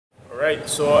Right,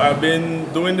 so I've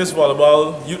been doing this youth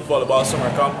volleyball summer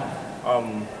camp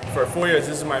for 4 years.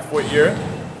 This is my 4th year.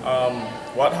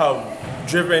 What have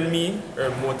driven me or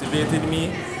motivated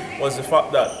me was the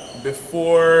fact that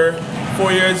before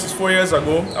 4 years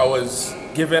ago, I was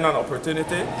given an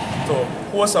opportunity to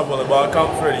host a volleyball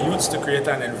camp for the youths to create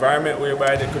an environment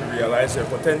whereby they could realize their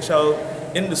potential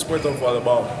in the sport of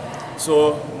volleyball.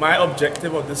 So my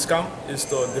objective of this camp is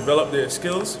to develop their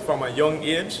skills from a young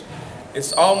age.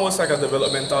 It's almost like a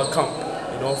developmental camp,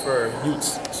 for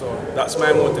youths. So that's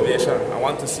my motivation. I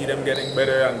want to see them getting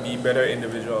better and be better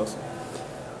individuals.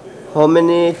 How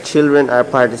many children are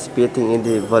participating in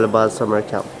the volleyball summer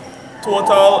camp?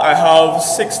 Total, I have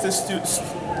 60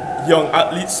 young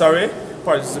athletes,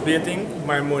 participating.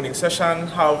 My morning session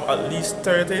have at least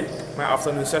 30. My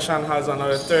afternoon session has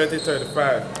another 30,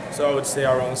 35. So I would say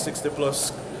around 60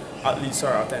 plus athletes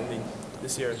are attending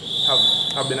this year,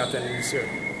 have been attending this year.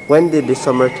 When did the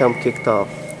summer camp kick off?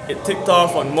 It kicked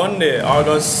off on Monday,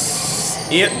 August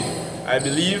 8th, I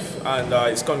believe, and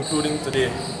it's concluding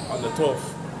today on the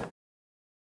 12th.